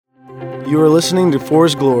You are listening to For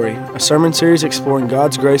His Glory, a sermon series exploring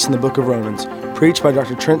God's grace in the book of Romans, preached by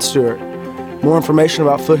Dr. Trent Stewart. More information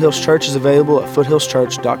about Foothills Church is available at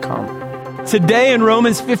foothillschurch.com. Today in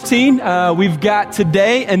Romans 15, we've got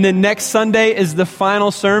today, and then next Sunday is the final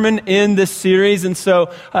sermon in this series. And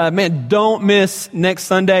so, don't miss next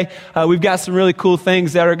Sunday. We've got some really cool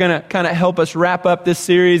things that are going to kind of help us wrap up this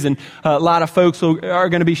series, and a lot of folks are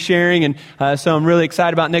going to be sharing. And so I'm really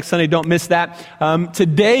excited about next Sunday. Don't miss that.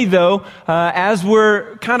 Today, though, as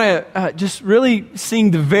we're kind of just really seeing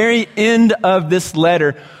the very end of this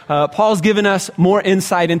letter, Paul's given us more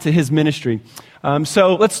insight into his ministry.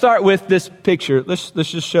 So let's start with this picture. Let's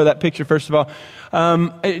just show that picture first of all.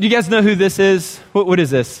 Do you guys know who this is? What is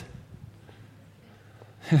this?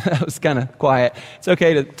 That was kind of quiet. It's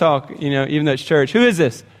okay to talk, even though it's church. Who is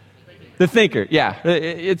this? The Thinker. Yeah,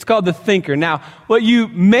 it's called The Thinker. Now, what you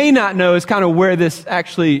may not know is kind of where this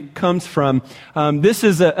actually comes from. This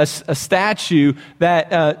is a statue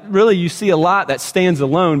that really you see a lot that stands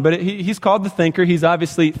alone, but he's called The Thinker. He's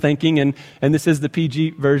obviously thinking, and this is the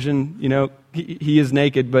PG version, He is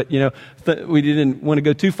naked, but, we didn't want to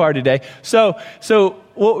go too far today. So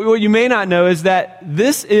what you may not know is that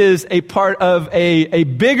this is a part of a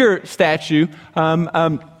bigger statue.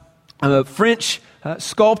 A French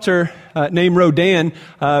sculptor named Rodin,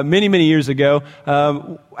 many years ago,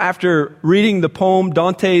 after reading the poem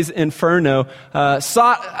Dante's Inferno,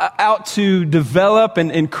 sought out to develop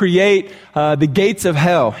and create the gates of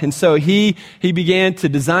hell. And so he began to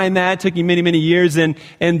design that. It took him many years. And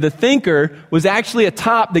the Thinker was actually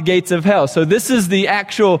atop the gates of hell. So this is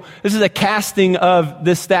a casting of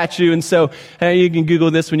this statue. And so you can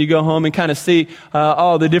Google this when you go home and kind of see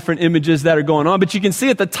all the different images that are going on. But you can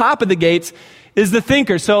see at the top of the gates is the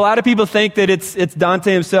Thinker. So a lot of people think that it's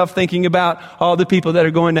Dante himself thinking about all the people that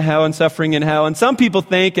are going to hell and suffering in hell. And some people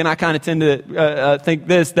think, and I kind of tend to think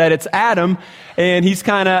this, that it's Adam, and he's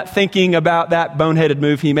kind of thinking about that boneheaded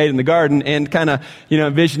move he made in the garden and kind of,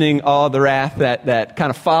 envisioning all the wrath that kind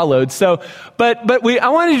of followed. So, but I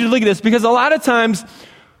wanted you to look at this because a lot of times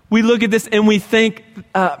we look at this and we think,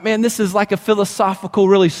 this is like a philosophical,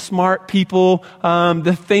 really smart people,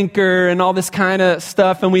 the Thinker and all this kind of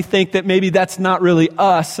stuff. And we think that maybe that's not really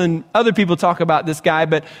us. And other people talk about this guy,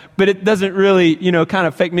 but it doesn't really, kind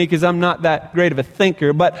of affect me because I'm not that great of a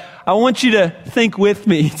thinker. But I want you to think with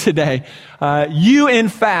me today. You, in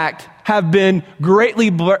fact, have been greatly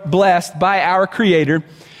blessed by our Creator.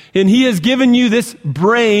 And He has given you this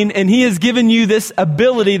brain, and He has given you this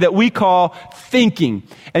ability that we call thinking.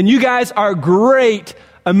 And you guys are great,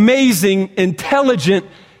 amazing, intelligent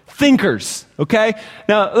thinkers, okay?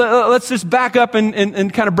 Now, let's just back up and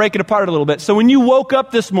kind of break it apart a little bit. So when you woke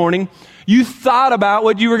up this morning, you thought about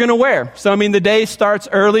what you were going to wear. So, the day starts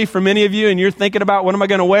early for many of you, and you're thinking about, what am I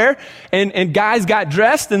going to wear? And guys got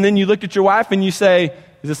dressed, and then you looked at your wife, and you say,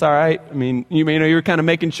 is this all right? You're kind of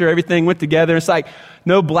making sure everything went together. It's like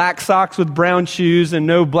no black socks with brown shoes and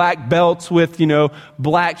no black belts with,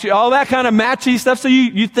 black shoes, all that kind of matchy stuff. So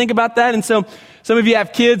you think about that. And so some of you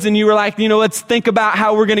have kids and you were like, let's think about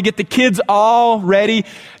how we're going to get the kids all ready,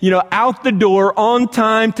 out the door on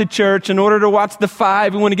time to church in order to watch the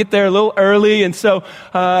 5. We want to get there a little early. And so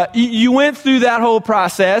you went through that whole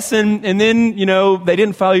process and then, they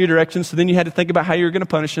didn't follow your directions. So then you had to think about how you were going to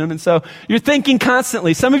punish them. And so you're thinking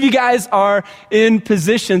constantly. Some of you guys are in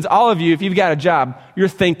positions, all of you, if you've got a job, you're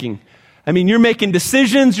thinking. You're making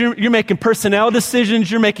decisions, you're making personnel decisions,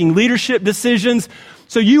 you're making leadership decisions.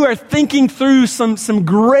 So you are thinking through some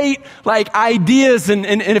great ideas, and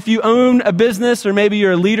if you own a business or maybe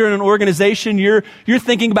you're a leader in an organization, you're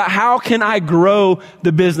thinking about how can I grow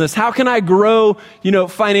the business? How can I grow,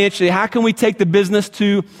 financially? How can we take the business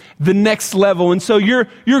to the next level? And so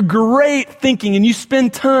you're great thinking, and you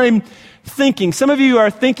spend time thinking. Some of you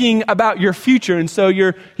are thinking about your future, and so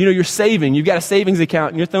you're saving. You've got a savings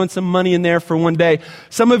account, and you're throwing some money in there for one day.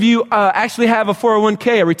 Some of you actually have a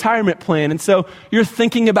 401k, a retirement plan, and so you're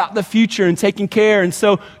thinking about the future and taking care, and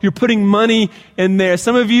so you're putting money in there.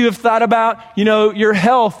 Some of you have thought about, your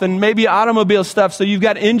health and maybe automobile stuff, so you've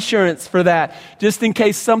got insurance for that, just in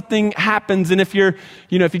case something happens. And if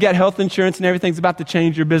if you got health insurance and everything's about to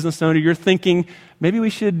change, your business owner, you're thinking, maybe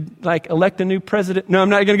we should elect a new president. No, I'm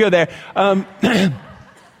not going to go there.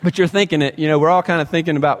 But you're thinking it, we're all kind of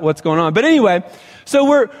thinking about what's going on. But anyway,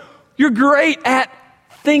 so you're great at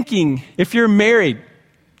thinking. If you're married,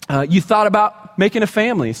 you thought about making a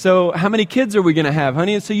family. So how many kids are we going to have,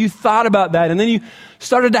 honey? And so you thought about that. And then you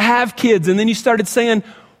started to have kids. And then you started saying,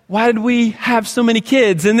 why did we have so many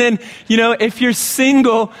kids? And then, if you're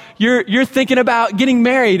single, you're thinking about getting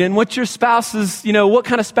married and what your spouse is, what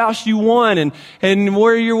kind of spouse you want and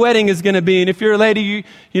where your wedding is going to be. And if you're a lady,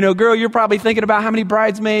 girl, you're probably thinking about how many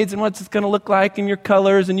bridesmaids and what's it's going to look like and your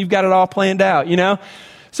colors, and you've got it all planned out,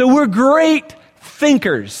 So we're great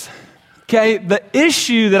thinkers, okay? The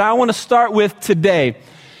issue that I want to start with today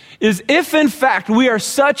is if in fact we are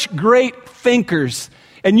such great thinkers,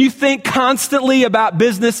 and you think constantly about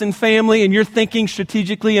business and family, and you're thinking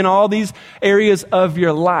strategically in all these areas of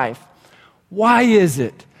your life, why is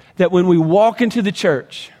it that when we walk into the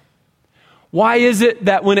church, why is it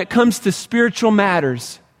that when it comes to spiritual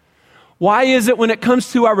matters, why is it when it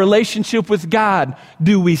comes to our relationship with God,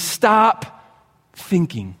 do we stop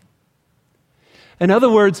thinking? In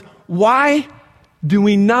other words, why do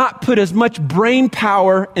we not put as much brain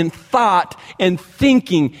power and thought and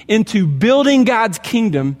thinking into building God's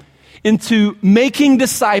kingdom, into making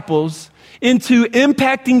disciples, into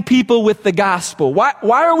impacting people with the gospel? Why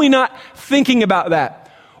are we not thinking about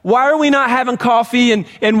that? Why are we not having coffee and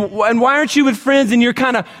why aren't you with friends and you're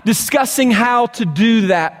kind of discussing how to do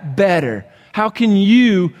that better? How can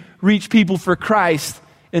you reach people for Christ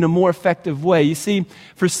in a more effective way? You see,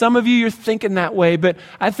 for some of you, you're thinking that way, but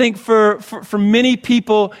I think for many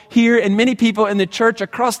people here and many people in the church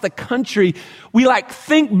across the country, we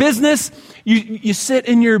think business. You sit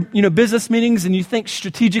in your business meetings and you think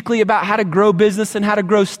strategically about how to grow business and how to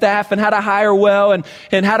grow staff and how to hire well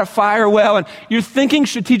and how to fire well, and you're thinking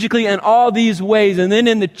strategically in all these ways. And then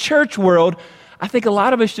in the church world, I think a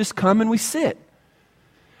lot of us just come and we sit.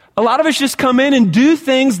 A lot of us just come in and do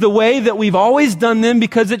things the way that we've always done them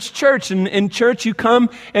because it's church. And in church, you come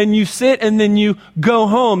and you sit and then you go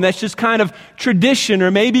home. That's just kind of tradition.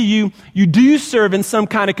 Or maybe you do serve in some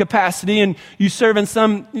kind of capacity and you serve in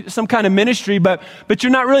some kind of ministry, but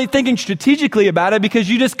you're not really thinking strategically about it because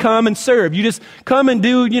you just come and serve. You just come and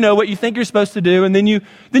do, what you think you're supposed to do, and then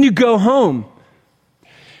you go home.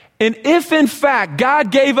 And if in fact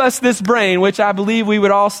God gave us this brain, which I believe we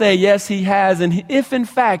would all say, yes, he has, and if in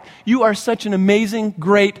fact you are such an amazing,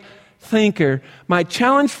 great thinker, my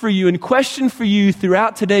challenge for you and question for you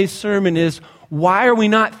throughout today's sermon is, why are we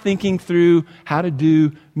not thinking through how to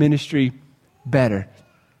do ministry better?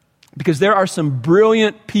 Because there are some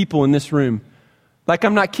brilliant people in this room.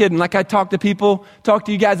 I'm not kidding. I talk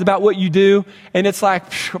to you guys about what you do, and it's like,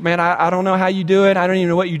 man, I don't know how you do it. I don't even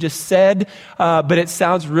know what you just said, but it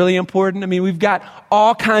sounds really important. I mean, we've got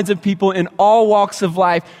all kinds of people in all walks of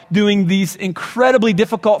life doing these incredibly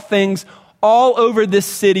difficult things all over this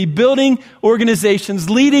city, building organizations,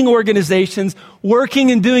 leading organizations, working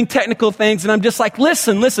and doing technical things, and I'm just like,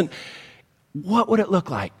 listen, what would it look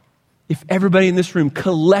like if everybody in this room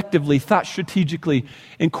collectively thought strategically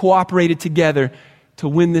and cooperated together to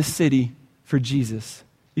win this city for Jesus?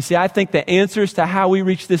 You see, I think the answers to how we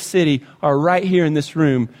reach this city are right here in this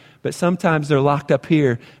room, but sometimes they're locked up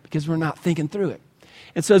here because we're not thinking through it.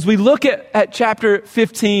 And so as we look at chapter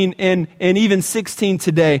 15 and even 16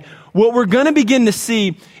 today, what we're going to begin to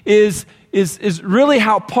see is really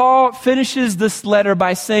how Paul finishes this letter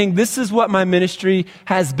by saying, this is what my ministry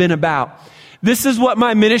has been about. This is what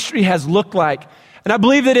my ministry has looked like. And I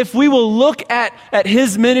believe that if we will look at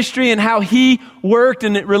his ministry and how he worked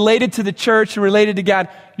and it related to the church and related to God,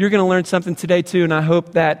 you're going to learn something today too. And I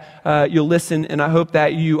hope that you'll listen, and I hope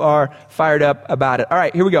that you are fired up about it. All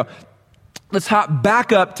right, here we go. Let's hop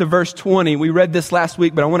back up to verse 20. We read this last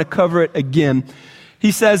week, but I want to cover it again.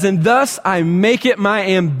 He says, and thus I make it my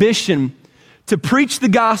ambition to preach the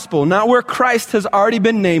gospel, not where Christ has already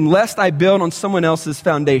been named, lest I build on someone else's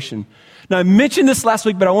foundation. Now, I mentioned this last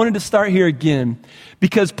week, but I wanted to start here again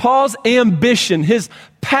because Paul's ambition, his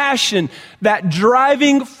passion, that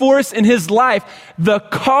driving force in his life, the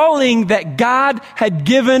calling that God had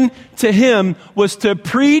given to him was to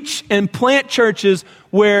preach and plant churches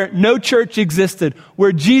where no church existed,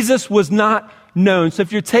 where Jesus was not known. So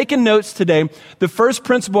if you're taking notes today, the first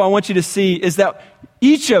principle I want you to see is that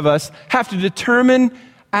each of us have to determine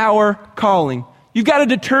our calling. You've got to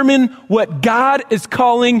determine what God is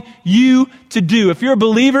calling you to do. If you're a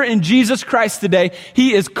believer in Jesus Christ today,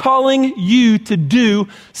 he is calling you to do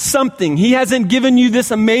something. He hasn't given you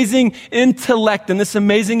this amazing intellect and this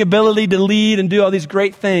amazing ability to lead and do all these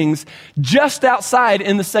great things just outside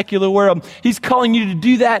in the secular world. He's calling you to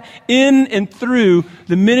do that in and through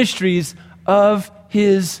the ministries of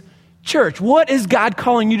his church. What is God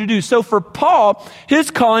calling you to do? So for Paul, his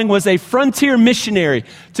calling was a frontier missionary,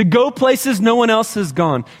 to go places no one else has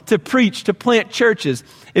gone, to preach, to plant churches.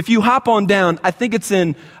 If you hop on down, I think it's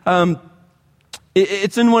in one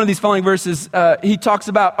of these following verses. He talks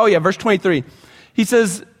about, verse 23. He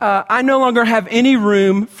says, I no longer have any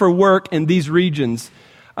room for work in these regions.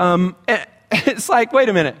 It's like, wait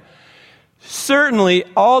a minute. Certainly,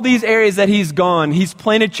 all these areas that he's gone, he's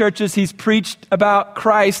planted churches, he's preached about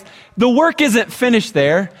Christ. The work isn't finished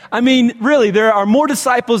there. I mean, really, there are more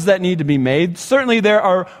disciples that need to be made. Certainly, there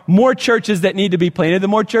are more churches that need to be planted. The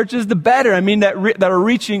more churches, the better. I mean, that are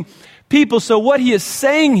reaching people. So what he is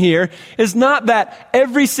saying here is not that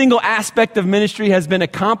every single aspect of ministry has been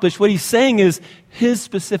accomplished. What he's saying is his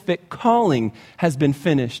specific calling has been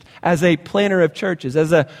finished as a planter of churches,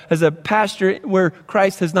 as a pastor where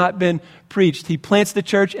Christ has not been preached. He plants the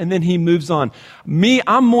church and then he moves on. Me,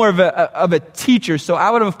 I'm more of a teacher, so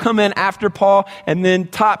I would have come in after Paul and then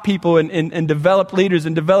taught people and developed leaders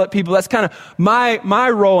and developed people. That's kind of my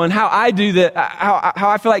role and how I do that, how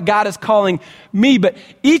I feel like God is calling me. But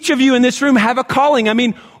each of you in this room have a calling. I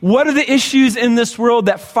mean, what are the issues in this world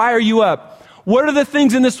that fire you up? What are the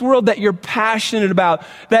things in this world that you're passionate about?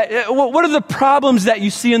 What are the problems that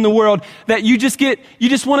you see in the world that you just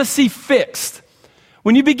want to see fixed?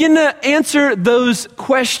 When you begin to answer those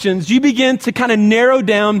questions, you begin to kind of narrow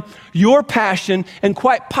down your passion and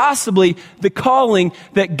quite possibly the calling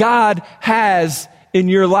that God has in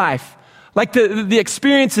your life. Like the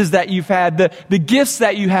experiences that you've had, the gifts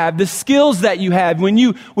that you have, the skills that you have. When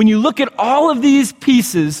you look at all of these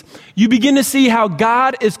pieces, you begin to see how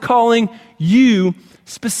God is calling you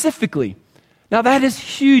specifically. Now that is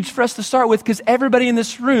huge for us to start with because everybody in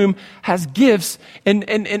this room has gifts and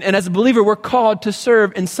as a believer, we're called to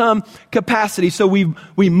serve in some capacity. So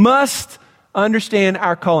we must understand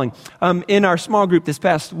our calling. In our small group this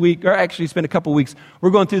past week, or actually it's been a couple weeks,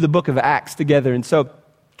 we're going through the book of Acts together. And so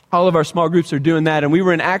all of our small groups are doing that, and we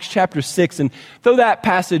were in Acts chapter 6, and throw that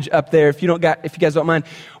passage up there if you guys don't mind.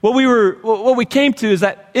 What we came to is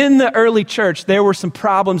that in the early church, there were some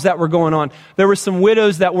problems that were going on. There were some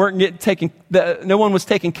widows that weren't getting taken, no one was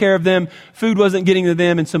taking care of them, food wasn't getting to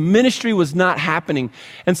them, and so ministry was not happening.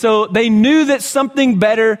 And so they knew that something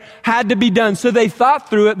better had to be done. So they thought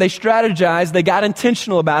through it, they strategized, they got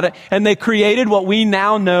intentional about it, and they created what we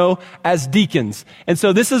now know as deacons. And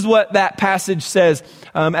so this is what that passage says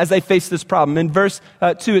as they face this problem. In verse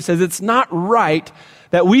 2, it says, "It's not right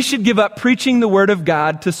that we should give up preaching the word of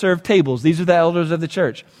God to serve tables." These are the elders of the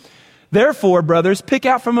church. "Therefore, brothers, pick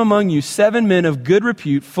out from among you 7 men of good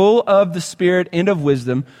repute, full of the Spirit and of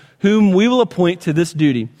wisdom, whom we will appoint to this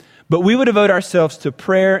duty. But we will devote ourselves to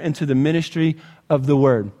prayer and to the ministry of the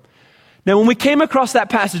word." Now, when we came across that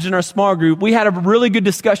passage in our small group, we had a really good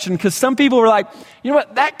discussion because some people were like, you know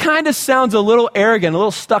what, that kind of sounds a little arrogant, a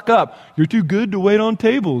little stuck up. You're too good to wait on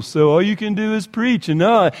tables, so all you can do is preach. And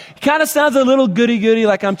it kind of sounds a little goody-goody,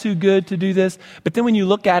 like I'm too good to do this. But then when you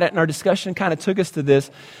look at it, and our discussion kind of took us to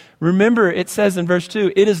this, remember it says in verse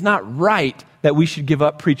 2, it is not right that we should give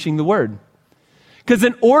up preaching the word. Because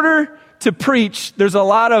in order to preach, there's a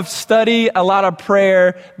lot of study, a lot of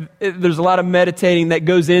prayer, there's a lot of meditating that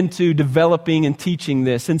goes into developing and teaching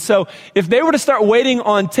this. And so if they were to start waiting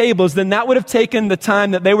on tables, then that would have taken the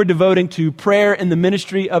time that they were devoting to prayer and the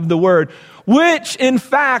ministry of the word, which in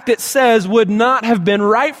fact it says would not have been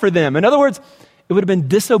right for them. In other words, it would have been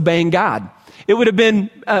disobeying God. It would have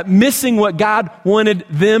been missing what God wanted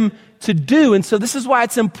them to do. And so this is why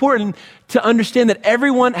it's important to understand that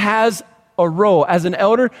everyone has a role. As an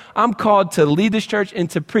elder, I'm called to lead this church and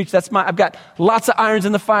to preach. I've got lots of irons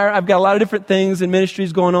in the fire. I've got a lot of different things and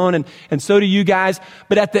ministries going on, and so do you guys.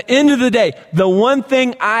 But at the end of the day, the one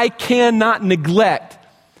thing I cannot neglect,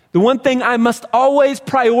 the one thing I must always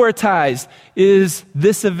prioritize is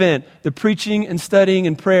this event, the preaching and studying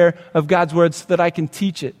and prayer of God's word so that I can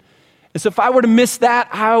teach it. And so if I were to miss that,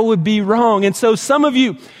 I would be wrong. And so some of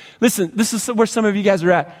you, listen, this is where some of you guys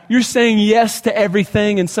are at. You're saying yes to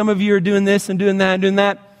everything, and some of you are doing this and doing that and doing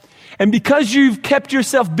that. And because you've kept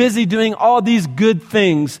yourself busy doing all these good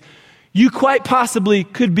things, you quite possibly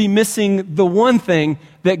could be missing the one thing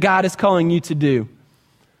that God is calling you to do.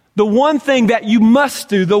 The one thing that you must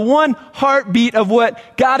do, the one heartbeat of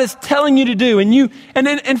what God is telling you to do. And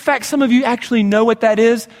in fact, some of you actually know what that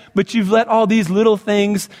is, but you've let all these little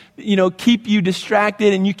things, keep you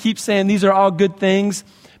distracted, and you keep saying these are all good things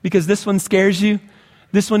because this one scares you,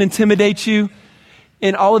 this one intimidates you,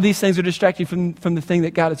 and all of these things are distracting you from the thing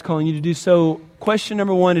that God is calling you to do. So question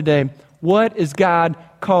number 1 today, what is God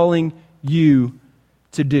calling you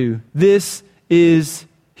to do? This is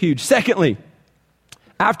huge. Secondly,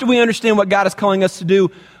 after we understand what God is calling us to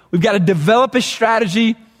do, we've got to develop a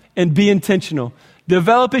strategy and be intentional.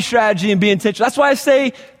 Develop a strategy and be intentional. That's why I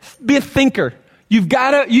say be a thinker. You've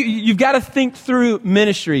got to think through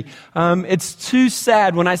ministry. It's too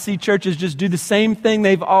sad when I see churches just do the same thing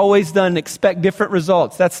they've always done and expect different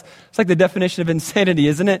results. It's like the definition of insanity,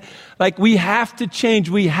 isn't it? Like, we have to change.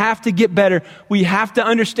 We have to get better. We have to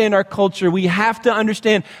understand our culture. We have to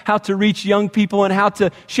understand how to reach young people and how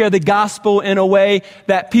to share the gospel in a way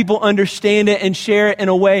that people understand it and share it in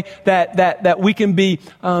a way that we can be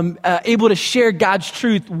able to share God's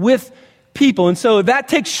truth with people. And so that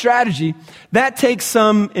takes strategy. That takes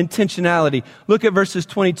some intentionality. Look at verses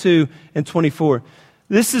 22 and 24.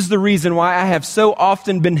 This is the reason why I have so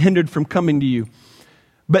often been hindered from coming to you.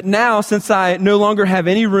 But now, since I no longer have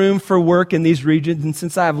any room for work in these regions, and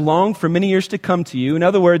since I have longed for many years to come to you, in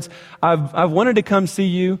other words, I've wanted to come see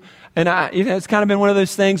you, and it's kind of been one of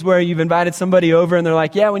those things where you've invited somebody over, and they're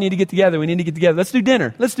like, yeah, we need to get together. Let's do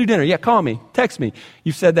dinner. Yeah, call me, text me.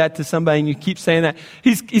 You've said that to somebody, and you keep saying that.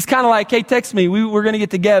 He's kind of like, hey, text me. We're going to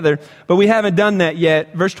get together, but we haven't done that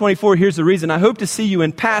yet. Verse 24, here's the reason. I hope to see you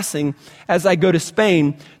in passing as I go to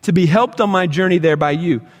Spain to be helped on my journey there by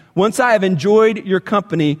you, once I have enjoyed your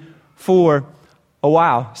company for a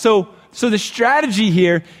while. So the strategy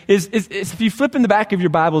here is if you flip in the back of your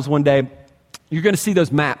Bibles one day, you're going to see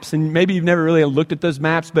those maps. And maybe you've never really looked at those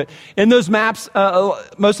maps, but in those maps,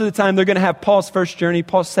 most of the time, they're going to have Paul's first journey,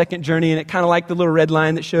 Paul's second journey, and it kind of like the little red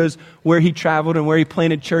line that shows where he traveled and where he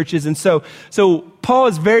planted churches. And so Paul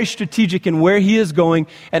is very strategic in where he is going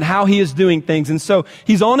and how he is doing things. And so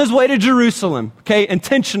he's on his way to Jerusalem, okay,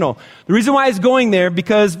 intentional. The reason why he's going there,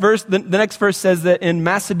 because the next verse says that in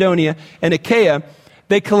Macedonia and Achaia,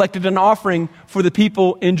 they collected an offering for the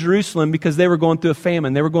people in Jerusalem because they were going through a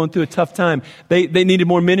famine. They were going through a tough time. They needed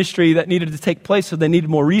more ministry that needed to take place, so they needed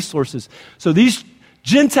more resources. So these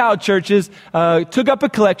Gentile churches took up a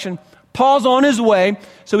collection. Paul's on his way,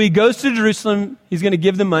 so he goes to Jerusalem. He's going to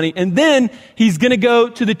give them money, and then he's going to go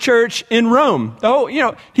to the church in Rome. Oh,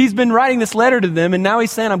 he's been writing this letter to them, and now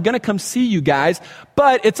he's saying, I'm going to come see you guys,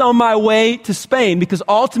 but it's on my way to Spain, because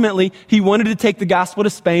ultimately he wanted to take the gospel to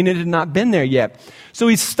Spain and had not been there yet. So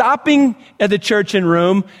he's stopping at the church in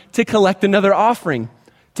Rome to collect another offering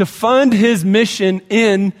to fund his mission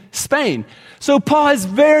in Spain. So Paul is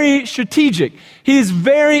very strategic. He's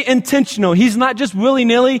very intentional. He's not just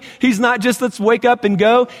willy-nilly. He's not just let's wake up and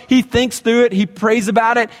go. He thinks through it. He prays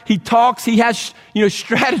about it. He talks. He has,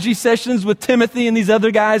 strategy sessions with Timothy and these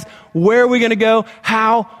other guys. Where are we going to go?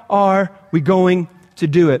 How are we going to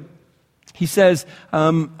do it? He says,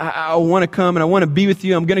 I want to come and I want to be with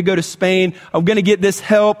you. I'm going to go to Spain. I'm going to get this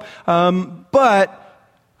help. But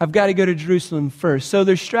I've got to go to Jerusalem first. So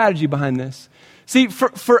there's strategy behind this. See,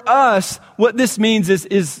 for us, what this means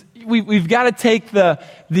is we've got to take the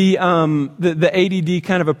ADD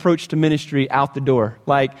kind of approach to ministry out the door.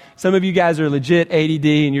 Like, some of you guys are legit ADD,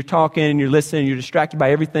 and you're talking and you're listening, and you're distracted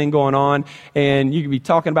by everything going on, and you can be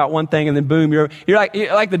talking about one thing, and then boom, you're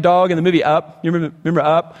like the dog in the movie Up. You remember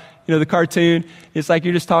Up? The cartoon. It's like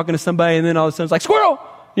you're just talking to somebody, and then all of a sudden it's like squirrel,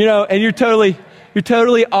 and you're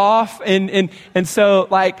totally off, and so,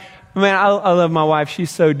 like, man, I love my wife.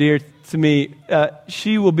 She's so dear to me.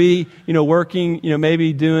 She will be, working,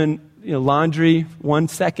 maybe doing, laundry 1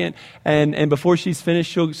 second, and before she's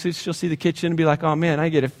finished, she'll see the kitchen and be like, oh man, I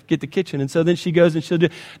get to get the kitchen. And so then she goes and she'll do,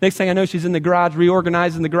 next thing I know, she's in the garage,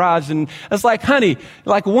 reorganizing the garage. And it's like, honey,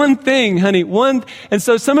 like one thing, honey, one. And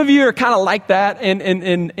so some of you are kind of like that.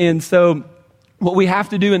 And so what we have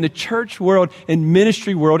to do in the church world and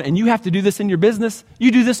ministry world, and you have to do this in your business,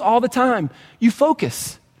 you do this all the time. You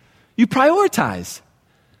focus, you prioritize.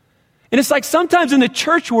 And it's like sometimes in the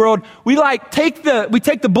church world, we take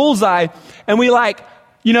the bullseye and we set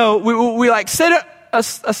it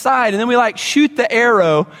aside, and then we shoot the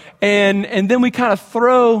arrow, and then we kind of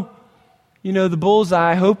throw, the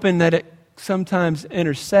bullseye, hoping that it sometimes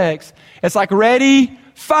intersects. It's like ready,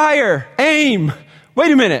 fire, aim.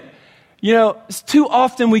 Wait a minute. It's too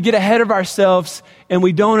often we get ahead of ourselves and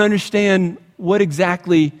we don't understand what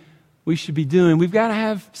exactly we should be doing. We've got to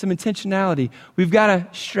have some intentionality. We've got to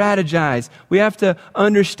strategize. We have to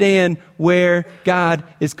understand where God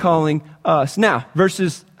is calling us. Now,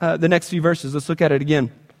 the next few verses, let's look at it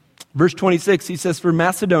again. Verse 26, he says, for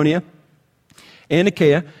Macedonia and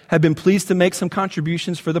Achaia have been pleased to make some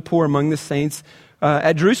contributions for the poor among the saints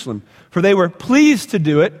at Jerusalem. For they were pleased to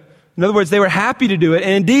do it. In other words, they were happy to do it.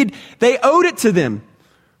 And indeed, they owed it to them.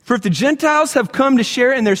 For if the Gentiles have come to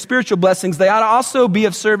share in their spiritual blessings, they ought to also be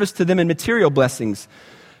of service to them in material blessings.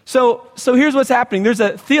 So here's what's happening. There's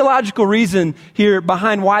a theological reason here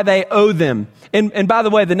behind why they owe them. And by the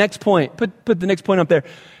way, the next point, put the next point up there.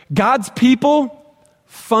 God's people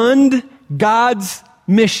fund God's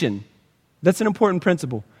mission. That's an important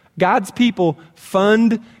principle. God's people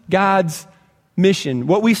fund God's mission.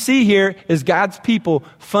 What we see here is God's people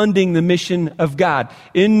funding the mission of God.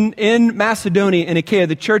 In Macedonia and Achaia,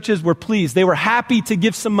 the churches were pleased. They were happy to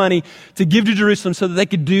give some money to give to Jerusalem so that they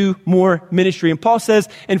could do more ministry. And Paul says,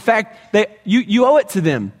 in fact, you owe it to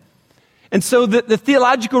them. And so the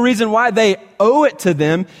theological reason why they owe it to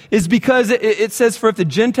them is because it says, for if the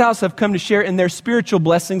Gentiles have come to share in their spiritual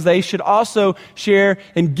blessings, they should also share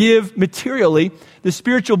and give materially. The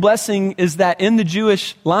spiritual blessing is that in the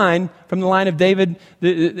Jewish line, from the line of David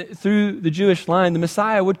through the Jewish line, the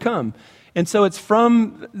Messiah would come. And so it's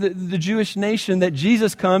from the Jewish nation that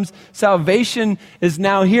Jesus comes. Salvation is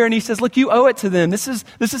now here. And he says, look, you owe it to them. This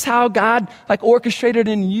is how God orchestrated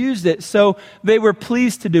and used it. So they were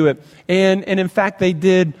pleased to do it. And in fact, they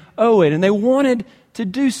did owe it. And they wanted to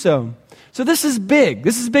do so. So this is big.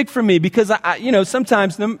 This is big for me because,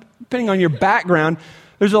 sometimes, depending on your background,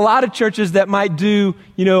 there's a lot of churches that might do,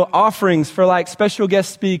 offerings for special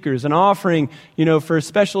guest speakers, an offering, for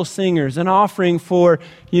special singers, an offering for,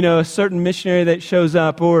 a certain missionary that shows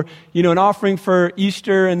up, or, an offering for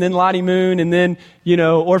Easter and then Lottie Moon and then,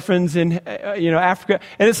 orphans in, Africa.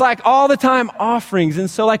 And it's all the time offerings. And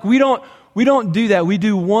so we don't do that. We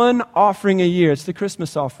do one offering a year. It's the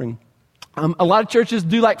Christmas offering. A lot of churches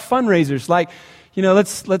do fundraisers,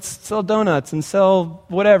 let's sell donuts and sell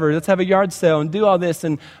whatever. Let's have a yard sale and do all this.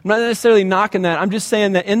 And I'm not necessarily knocking that. I'm just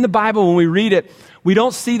saying that in the Bible, when we read it, we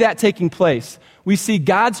don't see that taking place. We see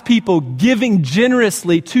God's people giving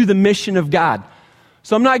generously to the mission of God.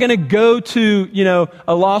 So I'm not going to go to,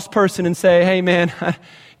 a lost person and say, hey, man,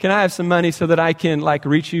 can I have some money so that I can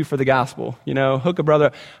reach you for the gospel? Hook a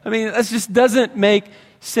brother. I mean, that just doesn't make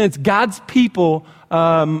sense. God's people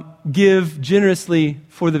give generously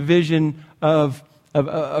for the vision of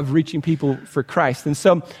reaching people for Christ. And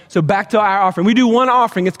so back to our offering. We do one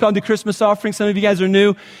offering. It's called the Christmas offering. Some of you guys are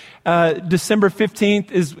new. December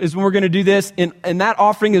 15th is when we're going to do this. And that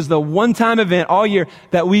offering is the one-time event all year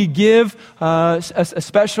that we give a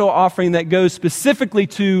special offering that goes specifically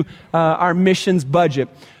to our missions budget.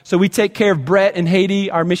 So we take care of Brett in Haiti,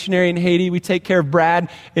 our missionary in Haiti. We take care of Brad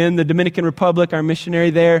in the Dominican Republic, our missionary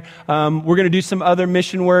there. We're going to do some other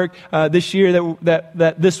mission work this year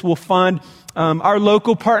that this will fund. Our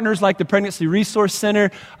local partners like the Pregnancy Resource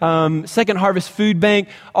Center, Second Harvest Food Bank,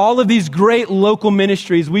 all of these great local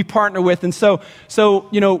ministries we partner with. And so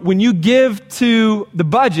when you give to the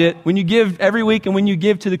budget, when you give every week and when you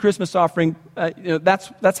give to the Christmas offering,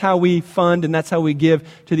 that's how we fund and that's how we give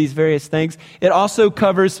to these various things. It also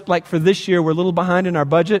covers, for this year, we're a little behind in our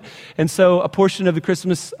budget. And so a portion of the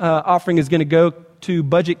Christmas offering is going to go to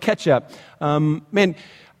budget catch-up.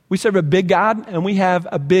 We serve a big God, and we have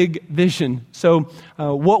a big vision. So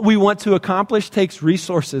what we want to accomplish takes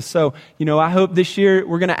resources. So, I hope this year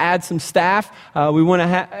we're going to add some staff. We want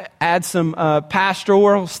to add some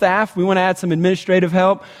pastoral staff. We want to add some administrative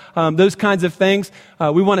help, those kinds of things.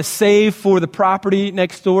 We want to save for the property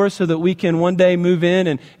next door so that we can one day move in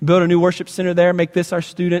and build a new worship center there, make this our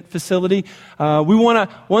student facility. We want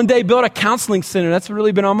to one day build a counseling center. That's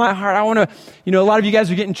really been on my heart. I want to, a lot of you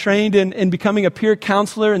guys are getting trained in becoming a peer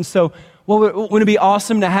counselor. And so, wouldn't it be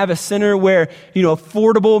awesome to have a center where,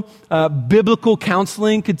 affordable biblical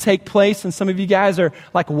counseling could take place? And some of you guys are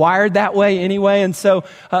wired that way anyway. And so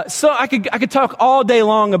I could talk all day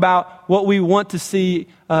long about what we want to see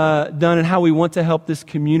done and how we want to help this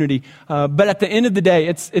community. But at the end of the day,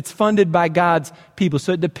 it's funded by God's people.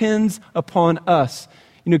 So it depends upon us.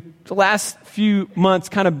 The last few months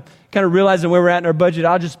kind of realizing where we're at in our budget,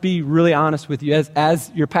 I'll just be really honest with you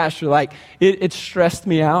as your pastor. It stressed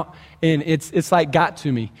me out and it's got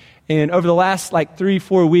to me. And over the last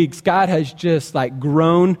 3-4 weeks, God has just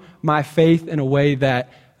grown my faith in a way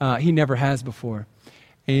that he never has before.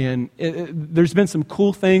 And there's been some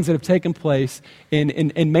cool things that have taken place,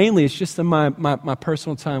 and mainly it's just in my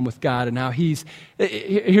personal time with God and how here's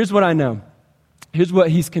what I know. Here's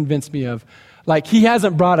what he's convinced me of. He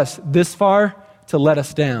hasn't brought us this far to let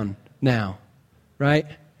us down now, right?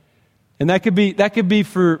 And that could be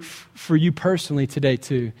for you personally today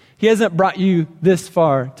too. He hasn't brought you this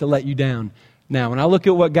far to let you down now. When I look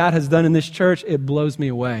at what God has done in this church, it blows me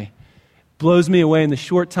away. Blows me away in the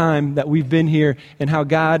short time that we've been here and how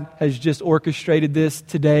God has just orchestrated this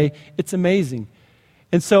today. It's amazing.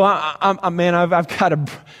 And so I've got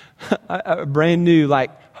a brand new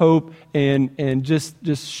hope and just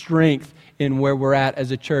strength in where we're at as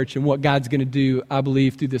a church and what God's going to do, I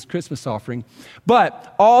believe, through this Christmas offering.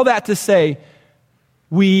 But all that to say,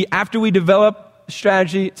 after we develop a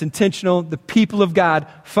strategy, it's intentional, the people of God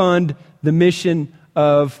fund the mission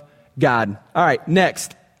of God. All right,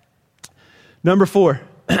 next. Number 4,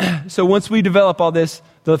 So once we develop all this,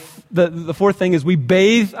 the fourth thing is we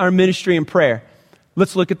bathe our ministry in prayer.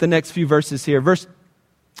 Let's look at the next few verses here. Verse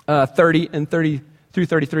 30 and 30 through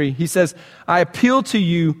 33. He says, I appeal to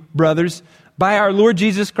you, brothers, by our Lord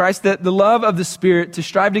Jesus Christ, that the love of the Spirit to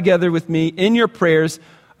strive together with me in your prayers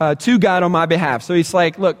to God on my behalf. So he's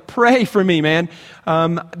like, look, pray for me, man,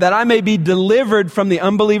 that I may be delivered from the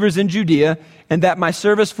unbelievers in Judea, and that my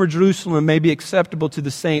service for Jerusalem may be acceptable to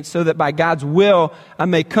the saints, so that by God's will I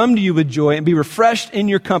may come to you with joy and be refreshed in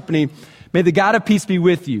your company. May the God of peace be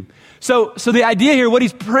with you. So the idea here, what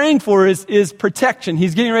he's praying for is protection.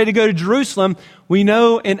 He's getting ready to go to Jerusalem. We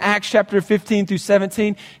know in Acts chapter 15 through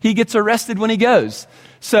 17, he gets arrested when he goes.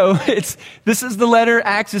 So this is the letter.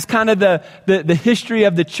 Acts is kind of the history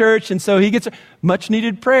of the church. And so he gets much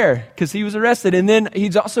needed prayer because he was arrested. And then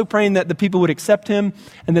he's also praying that the people would accept him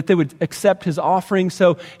and that they would accept his offering.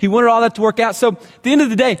 So he wanted all that to work out. So at the end of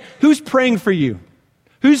the day, who's praying for you?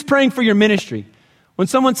 Who's praying for your ministry? When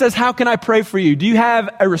someone says, how can I pray for you? Do you have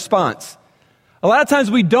a response? A lot of times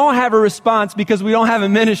we don't have a response because we don't have a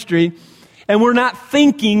ministry and we're not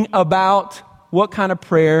thinking about what kind of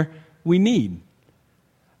prayer we need.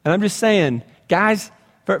 And I'm just saying, guys,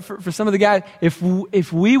 for some of the guys, if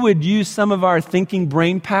we would use some of our thinking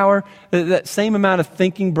brain power, that same amount of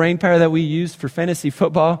thinking brain power that we use for fantasy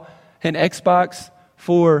football and Xbox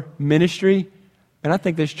for ministry, and I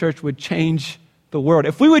think this church would change the world.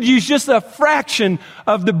 If we would use just a fraction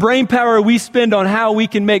of the brain power we spend on how we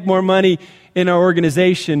can make more money in our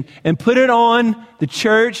organization and put it on the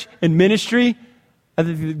church and ministry, I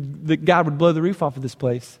think that God would blow the roof off of this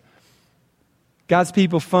place. God's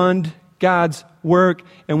people fund God's work,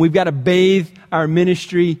 and we've got to bathe our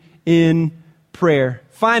ministry in prayer.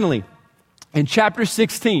 Finally, in chapter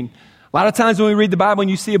 16, a lot of times when we read the Bible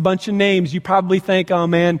and you see a bunch of names, you probably think, oh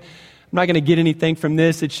man, I'm not going to get anything from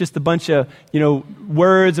this. It's just a bunch of,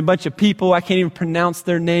 words, a bunch of people. I can't even pronounce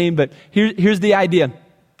their name. But here's the idea,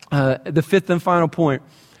 the fifth and final point.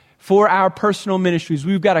 For our personal ministries,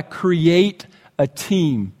 we've got to create a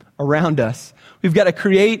team around us. We've got to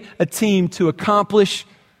create a team to accomplish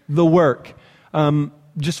the work.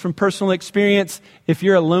 Just from personal experience, if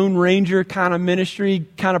you're a Lone Ranger kind of ministry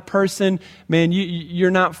kind of person, man,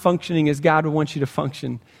 you're not functioning as God would want you to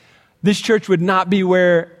function. This church would not be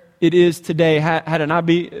where it is today had it not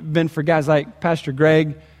been for guys like Pastor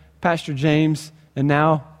Greg, Pastor James, and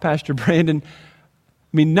now Pastor Brandon.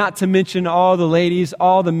 I mean, not to mention all the ladies,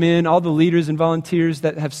 all the men, all the leaders and volunteers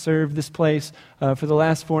that have served this place for the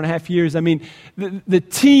last 4.5 years. I mean, the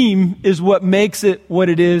team is what makes it what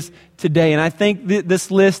it is today. And I think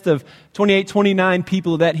this list of 28, 29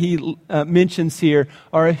 people that he mentions here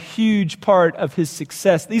are a huge part of his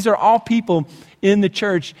success. These are all people in the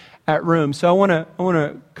church at Rome. So I want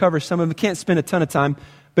to cover some of them. Can't spend a ton of time,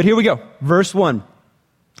 but here we go. Verse 1.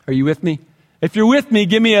 Are you with me? If you're with me,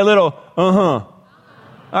 give me a little All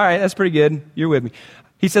right, that's pretty good. You're with me.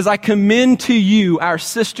 He says, I commend to you our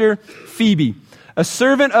sister Phoebe, a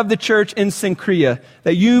servant of the church in Cenchrea,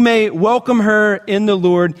 that you may welcome her in the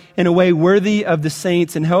Lord in a way worthy of the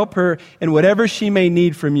saints and help her in whatever she may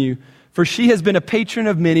need from you. For she has been a patron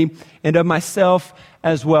of many and of myself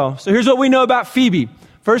as well. So here's what we know about Phoebe.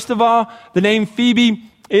 First of all, the name Phoebe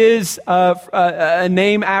is a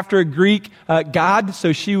name after a Greek god.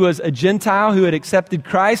 So she was a Gentile who had accepted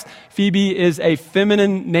Christ. Phoebe is a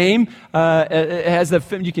feminine name. It has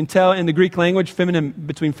you can tell in the Greek language,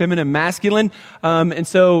 between feminine and masculine. And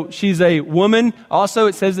so she's a woman. Also,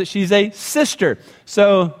 it says that she's a sister.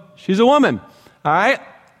 So she's a woman. All right.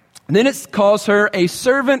 And then it calls her a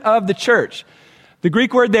servant of the church. The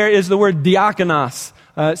Greek word there is the word diakonos.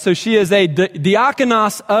 So she is a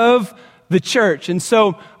diakonos of the church. And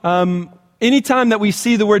so anytime that we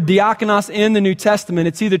see the word diakonos in the New Testament,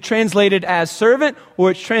 it's either translated as servant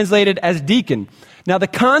or it's translated as deacon. Now, the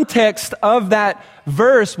context of that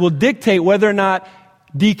verse will dictate whether or not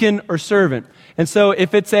deacon or servant. And so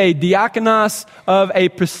if it's a diakonos of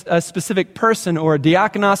a specific person or a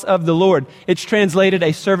diakonos of the Lord, it's translated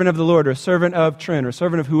a servant of the Lord or a servant of Trent or a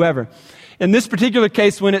servant of whoever. In this particular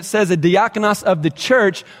case, when it says a diakonos of the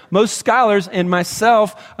church, most scholars and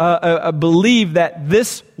myself believe that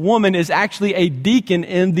this woman is actually a deacon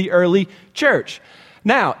in the early church.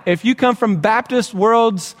 Now, if you come from Baptist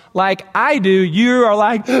worlds like I do, you are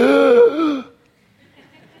like,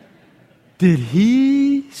 did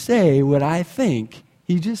he say what I think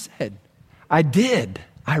he just said? I did.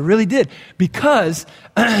 I really did. Because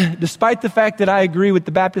despite the fact that I agree with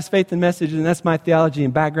the Baptist faith and message, and that's my theology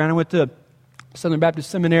and background, I went to Southern Baptist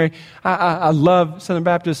Seminary. I love Southern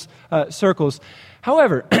Baptist circles.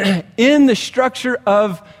 However, in the structure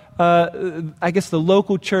of I guess, the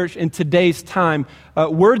local church in today's time.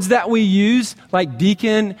 Words that we use, like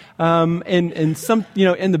deacon, and some,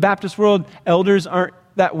 in the Baptist world, elders aren't,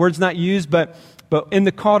 that word's not used, but in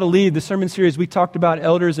the Call to Lead, the sermon series, we talked about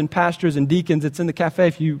elders and pastors and deacons. It's in the cafe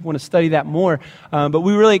if you want to study that more. But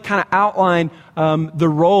we really kind of outline the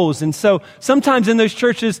roles. And so sometimes in those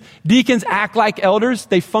churches, deacons act like elders.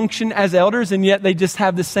 They function as elders, and yet they just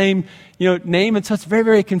have the same, name. And so it's very,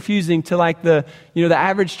 very confusing to like the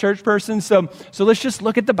average church person. So let's just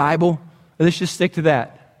look at the Bible, and let's just stick to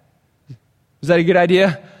that. Is that a good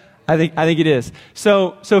idea? I think it is.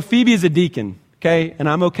 So Phoebe is a deacon. Okay, and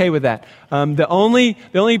I'm okay with that. The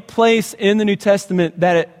only place in the New Testament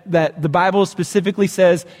that the Bible specifically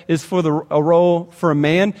says is for a role for a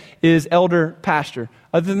man is elder pastor.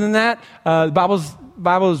 Other than that, the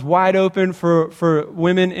Bible is wide open for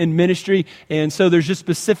women in ministry, and so there's just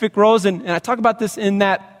specific roles. And I talk about this in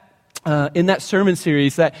that sermon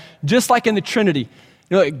series, that just like in the Trinity,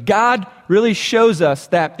 God really shows us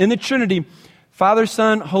that in the Trinity, Father,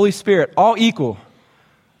 Son, Holy Spirit, all equal.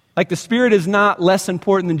 Like the Spirit is not less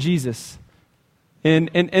important than Jesus.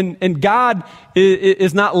 And God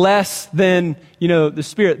is not less than, the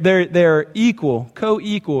Spirit. They're equal,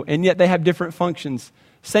 co-equal, and yet they have different functions.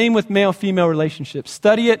 Same with male-female relationships.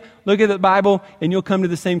 Study it, look at the Bible, and you'll come to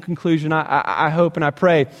the same conclusion, I hope and I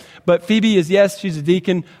pray. But Phoebe is, yes, she's a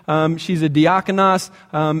deacon. She's a diakonos,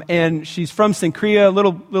 and she's from Cenchrea, a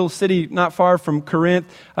little city not far from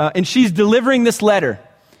Corinth. And she's delivering this letter.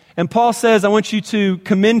 And Paul says, I want you to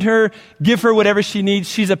commend her, give her whatever she needs.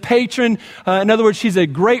 She's a patron. In other words, she's a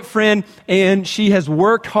great friend, and she has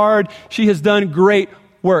worked hard. She has done great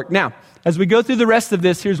work. Now, as we go through the rest of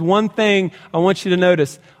this, here's one thing I want you to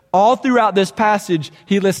notice. All throughout this passage,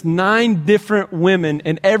 he lists 9 different women,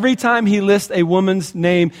 and every time he lists a woman's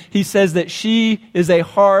name, he says that she is a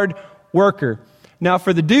hard worker. Now,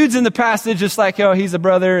 for the dudes in the passage, it's like, oh, he's a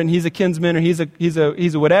brother and he's a kinsman or he's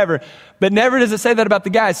a whatever. But never does it say that about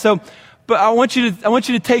the guys. But I want you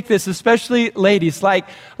to take this, especially ladies. Like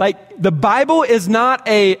the Bible is not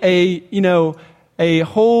a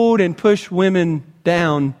hold and push women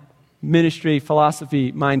down ministry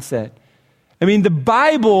philosophy mindset. I mean, the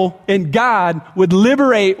Bible and God would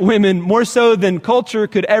liberate women more so than culture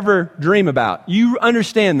could ever dream about. You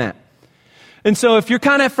understand that. And so if you're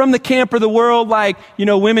kind of from the camp or the world, like,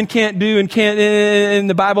 women can't do and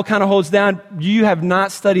the Bible kind of holds down, you have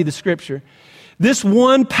not studied the Scripture. This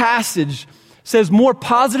one passage says more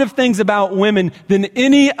positive things about women than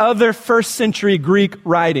any other first century Greek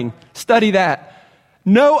writing. Study that.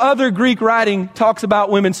 No other Greek writing talks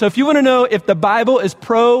about women. So if you want to know if the Bible is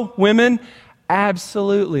pro-women,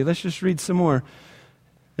 absolutely. Let's just read some more.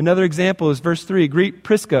 Another example is verse 3. Greet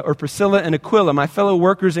Prisca or Priscilla and Aquila, my fellow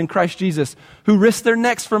workers in Christ Jesus, who risked their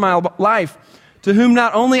necks for my life, to whom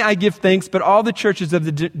not only I give thanks, but all the churches of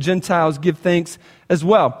the Gentiles give thanks as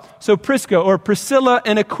well. So Prisca or Priscilla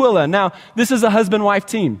and Aquila. Now, this is a husband-wife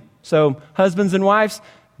team. So husbands and wives,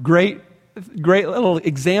 great little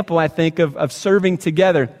example, I think, of serving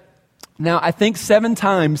together. Now, I think 7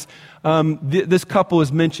 times this couple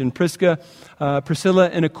is mentioned, Prisca, Priscilla,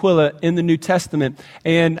 and Aquila in the New Testament.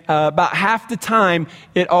 And about half the time,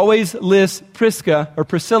 it always lists Prisca or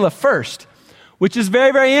Priscilla first, which is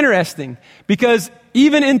very, very interesting. Because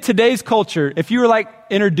even in today's culture, if you were like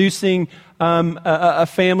introducing a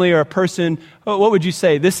family or a person, what would you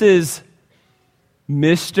say? This is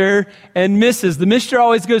Mr. and Mrs. The Mr.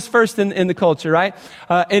 always goes first in the culture, right?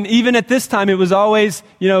 And even at this time, it was always,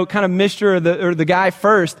 kind of Mr. or the guy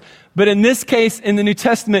first. But in this case, in the New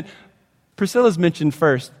Testament, Priscilla's mentioned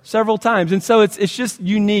first several times. And so it's just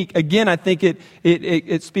unique. Again, I think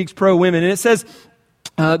it speaks pro-women. And it says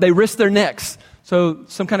they risk their necks. So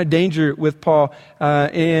some kind of danger with Paul.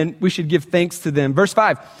 And we should give thanks to them. Verse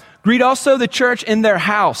 5, greet also the church in their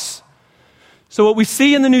house. So what we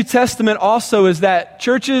see in the New Testament also is that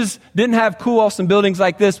churches didn't have cool, awesome buildings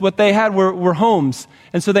like this. What they had were homes.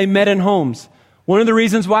 And so they met in homes. One of the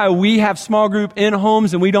reasons why we have small group in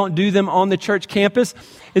homes and we don't do them on the church campus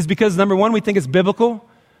is because, number one, we think it's biblical.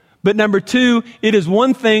 But number two, it is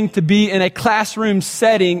one thing to be in a classroom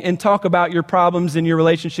setting and talk about your problems in your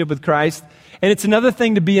relationship with Christ. And it's another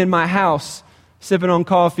thing to be in my house, sipping on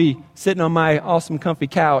coffee, sitting on my awesome comfy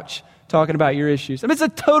couch, talking about your issues. I mean, it's a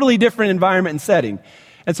totally different environment and setting.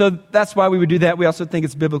 And so that's why we would do that. We also think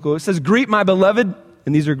it's biblical. It says, greet my beloved,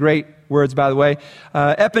 and these are great words, by the way,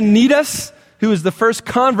 Epaenetus, who is the first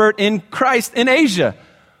convert in Christ in Asia.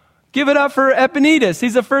 Give it up for Epaenetus.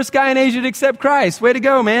 He's the first guy in Asia to accept Christ. Way to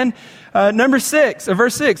go, man. Verse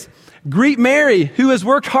 6, greet Mary, who has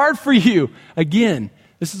worked hard for you. Again,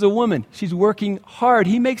 this is a woman. She's working hard.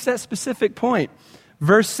 He makes that specific point.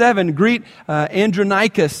 Verse 7, greet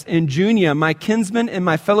Andronicus and Junia, my kinsmen and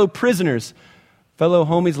my fellow prisoners. Fellow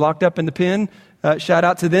homies locked up in the pen, shout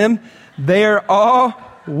out to them. They are all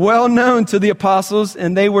well known to the apostles,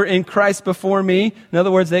 and they were in Christ before me. In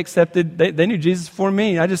other words, they knew Jesus before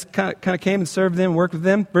me. I just kind of came and served them, worked with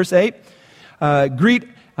them. Verse 8, greet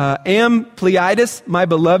Ampliatus, my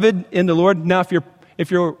beloved in the Lord. Now,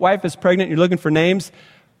 if your wife is pregnant and you're looking for names,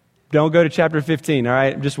 don't go to chapter 15, all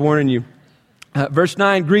right? I'm just warning you. Verse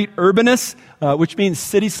 9, greet Urbanus, which means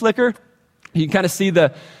city slicker. You can kind of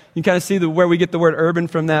see where we get the word urban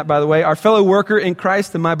from that, by the way. Our fellow worker in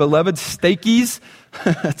Christ and my beloved Stachys.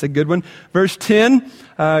 That's a good one. Verse 10,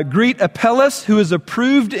 greet Apelles, who is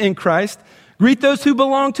approved in Christ. Greet those who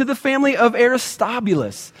belong to the family of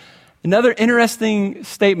Aristobulus. Another interesting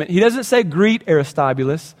statement. He doesn't say greet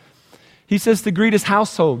Aristobulus. He says to greet his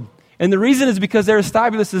household. And the reason is because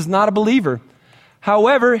Aristobulus is not a believer.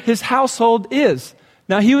 However, his household is.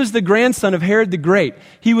 Now, he was the grandson of Herod the Great.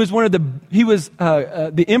 He was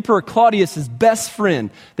the Emperor Claudius's best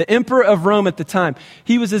friend, the emperor of Rome at the time.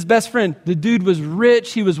 He was his best friend. The dude was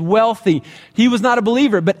rich. He was wealthy. He was not a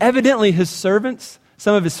believer, but evidently his servants,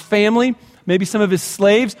 some of his family, maybe some of his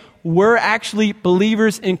slaves were actually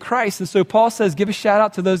believers in Christ. And so Paul says, give a shout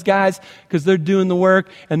out to those guys because they're doing the work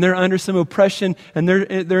and they're under some oppression and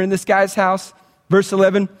they're in this guy's house. Verse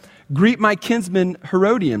 11, greet my kinsman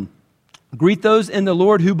Herodian. Greet those in the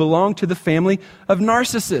Lord who belong to the family of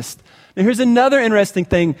Narcissus. Now here's another interesting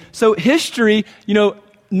thing. So history,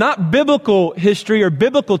 not biblical history or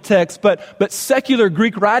biblical text, but secular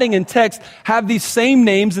Greek writing and text have these same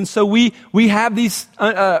names. And so we have these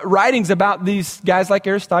writings about these guys like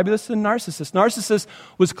Aristobulus and Narcissus. Narcissus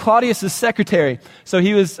was Claudius's secretary. So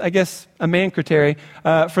he was, I guess, a man-secretary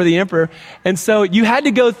for the emperor. And so you had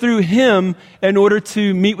to go through him in order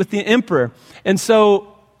to meet with the emperor. And so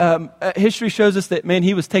history shows us that, man,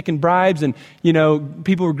 he was taking bribes and,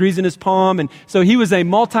 people were greasing his palm. And so he was a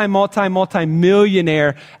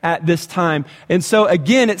multi-millionaire at this time. And so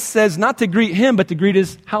again, it says not to greet him, but to greet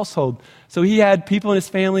his household. So he had people in his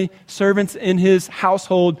family, servants in his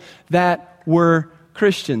household that were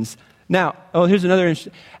Christians. Now, here's another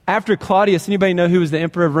interesting. After Claudius, anybody know who was the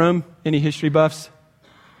emperor of Rome? Any history buffs?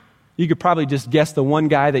 You could probably just guess the one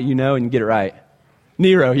guy that you know and get it right.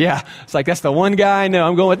 Nero, yeah. It's like, that's the one guy I know.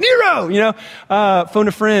 I'm going with Nero, phone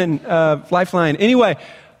a friend, lifeline. Anyway,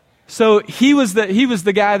 so he was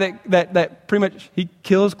the guy that pretty much, he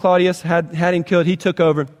kills Claudius, had him killed, he took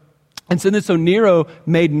over. And so Nero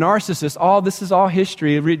made Narcissus, this is all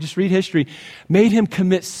history, just read history, made him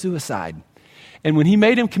commit suicide. And when he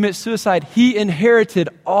made him commit suicide, he inherited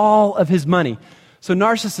all of his money. So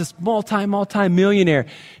Narcissus, multi-millionaire,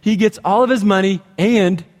 he gets all of his money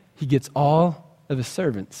and he gets all of his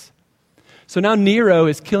servants. So now Nero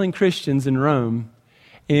is killing Christians in Rome,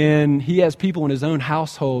 and he has people in his own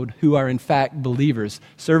household who are in fact believers,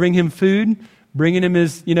 serving him food, bringing him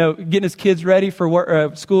his, getting his kids ready for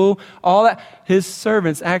work, school, all that. His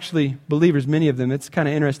servants actually believers, many of them. It's kind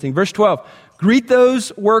of interesting. Verse 12, greet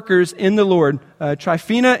those workers in the Lord,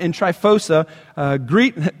 Tryphena and Tryphosa.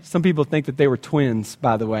 Some people think that they were twins,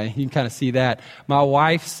 by the way. You can kind of see that. My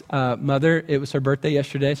wife's mother, it was her birthday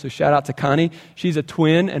yesterday, so shout out to Connie. She's a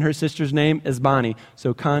twin, and her sister's name is Bonnie.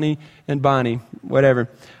 So Connie and Bonnie, whatever.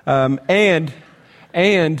 And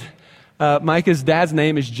Micah's dad's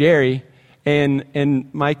name is Jerry,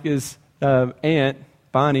 and Micah's aunt,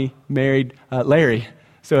 Bonnie, married Larry.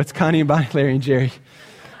 So it's Connie and Bonnie, Larry and Jerry.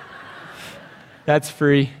 That's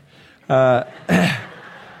free.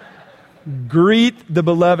 Greet the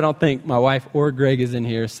beloved. I don't think my wife or Greg is in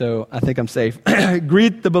here, so I think I'm safe.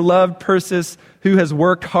 Greet the beloved Persis, who has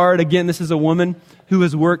worked hard. Again, this is a woman who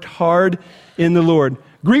has worked hard in the Lord.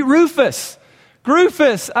 Greet Rufus.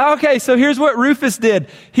 Rufus. Okay, so here's what Rufus did.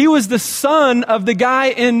 He was the son of the guy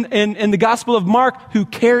in the Gospel of Mark who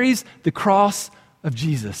carries the cross of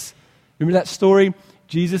Jesus. Remember that story?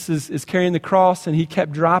 Jesus is carrying the cross, and he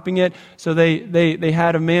kept dropping it. So they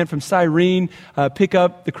had a man from Cyrene pick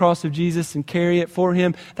up the cross of Jesus and carry it for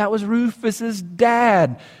him. That was Rufus's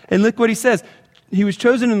dad. And look what he says. He was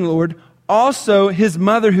chosen in the Lord. Also, his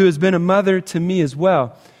mother, who has been a mother to me as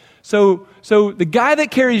well. So the guy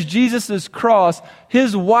that carries Jesus' cross,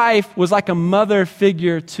 his wife was like a mother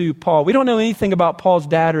figure to Paul. We don't know anything about Paul's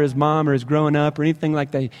dad or his mom or his growing up or anything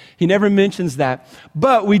like that. He never mentions that.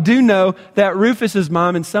 But we do know that Rufus's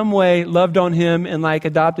mom in some way loved on him and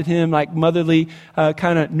adopted him, motherly,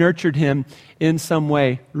 kind of nurtured him in some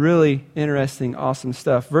way. Really interesting, awesome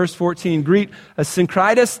stuff. Verse 14, greet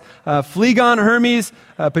Syncritus, Phlegon, Hermes,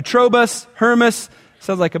 Petrobus, Hermas,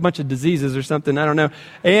 Sounds like a bunch of diseases or something. I don't know.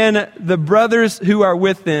 And the brothers who are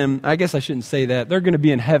with them, I guess I shouldn't say that. They're going to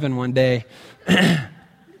be in heaven one day. I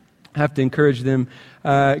have to encourage them.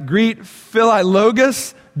 Greet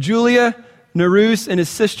Philologus, Julia, Nerus, and his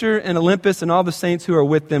sister, and Olympus, and all the saints who are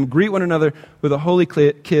with them. Greet one another with a holy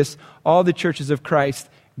kiss. All the churches of Christ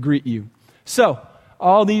greet you. So,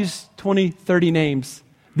 all these 20, 30 names,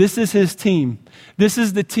 this is his team. This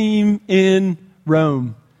is the team in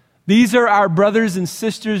Rome. These are our brothers and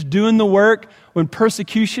sisters doing the work when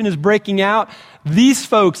persecution is breaking out. These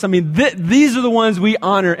folks, these are the ones we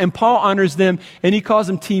honor, and Paul honors them, and he calls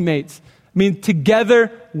them teammates.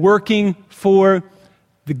 Together working for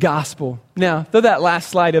the gospel. Now, throw that last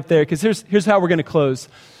slide up there, because here's how we're going to close.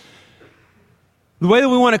 The way that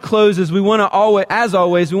we want to close is we want to as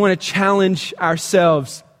always, we want to challenge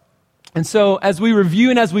ourselves. And so as we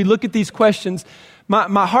review and as we look at these questions,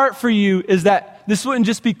 my heart for you is that this wouldn't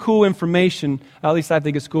just be cool information, at least I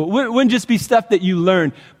think it's cool. It wouldn't just be stuff that you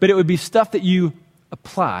learn, but it would be stuff that you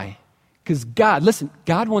apply. Because God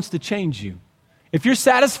wants to change you. If you're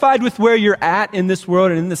satisfied with where you're at in this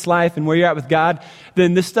world and in this life and where you're at with God,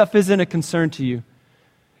 then this stuff isn't a concern to you.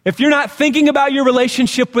 If you're not thinking about your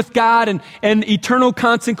relationship with God and eternal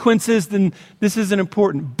consequences, then this isn't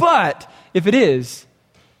important. But if it is,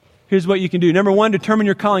 here's what you can do. Number one, determine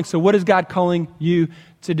your calling. So what is God calling you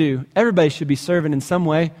to do? Everybody should be serving in some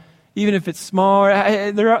way, even if it's small.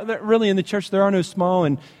 Really in the church, there are no small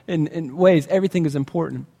in ways. Everything is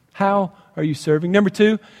important. How are you serving? Number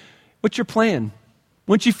two, what's your plan?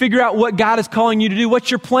 Once you figure out what God is calling you to do, what's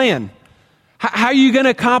your plan? How are you going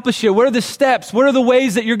to accomplish it? What are the steps? What are the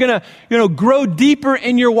ways that you're going to, grow deeper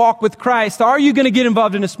in your walk with Christ? Are you going to get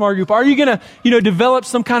involved in a small group? Are you going to, develop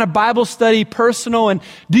some kind of Bible study, personal? And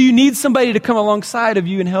do you need somebody to come alongside of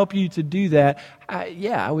you and help you to do that?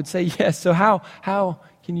 I would say yes. So how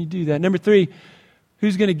can you do that? Number three,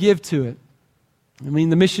 who's going to give to it? The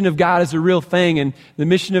mission of God is a real thing, and the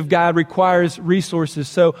mission of God requires resources.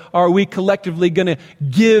 So are we collectively going to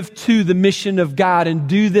give to the mission of God and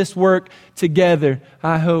do this work together?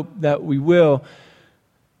 I hope that we will.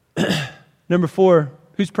 Number four,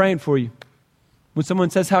 who's praying for you? When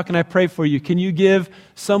someone says, how can I pray for you? Can you give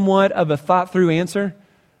somewhat of a thought-through answer?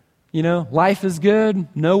 Life is good,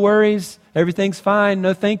 no worries, everything's fine,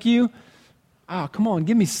 no thank you. Oh, come on,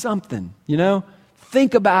 give me something,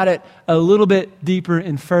 Think about it a little bit deeper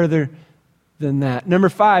and further than that. Number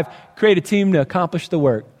five, create a team to accomplish the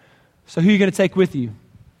work. So who are you going to take with you?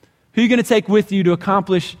 Who are you going to take with you to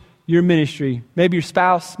accomplish your ministry? Maybe your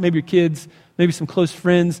spouse, maybe your kids, maybe some close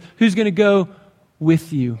friends. Who's going to go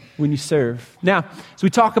with you when you serve? Now, as we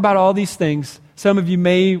talk about all these things, some of you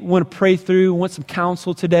may want to pray through, want some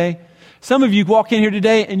counsel today. Some of you walk in here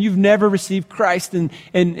today and you've never received Christ, and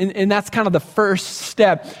that's kind of the first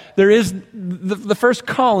step. There is the first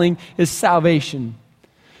calling is salvation.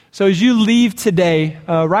 So as you leave today,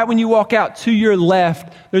 right when you walk out to your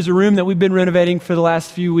left, there's a room that we've been renovating for the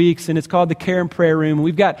last few weeks, and it's called the Care and Prayer Room.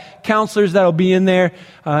 We've got counselors that'll be in there,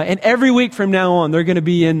 and every week from now on, they're going to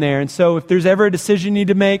be in there. And so if there's ever a decision you need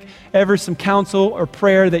to make, ever some counsel or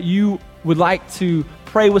prayer that you would like to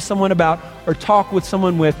pray with someone about or talk with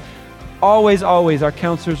someone with, always, our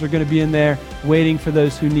counselors are going to be in there waiting for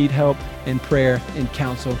those who need help and prayer and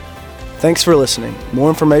counsel. Thanks for listening. More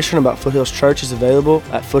information about Foothills Church is available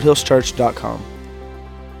at foothillschurch.com.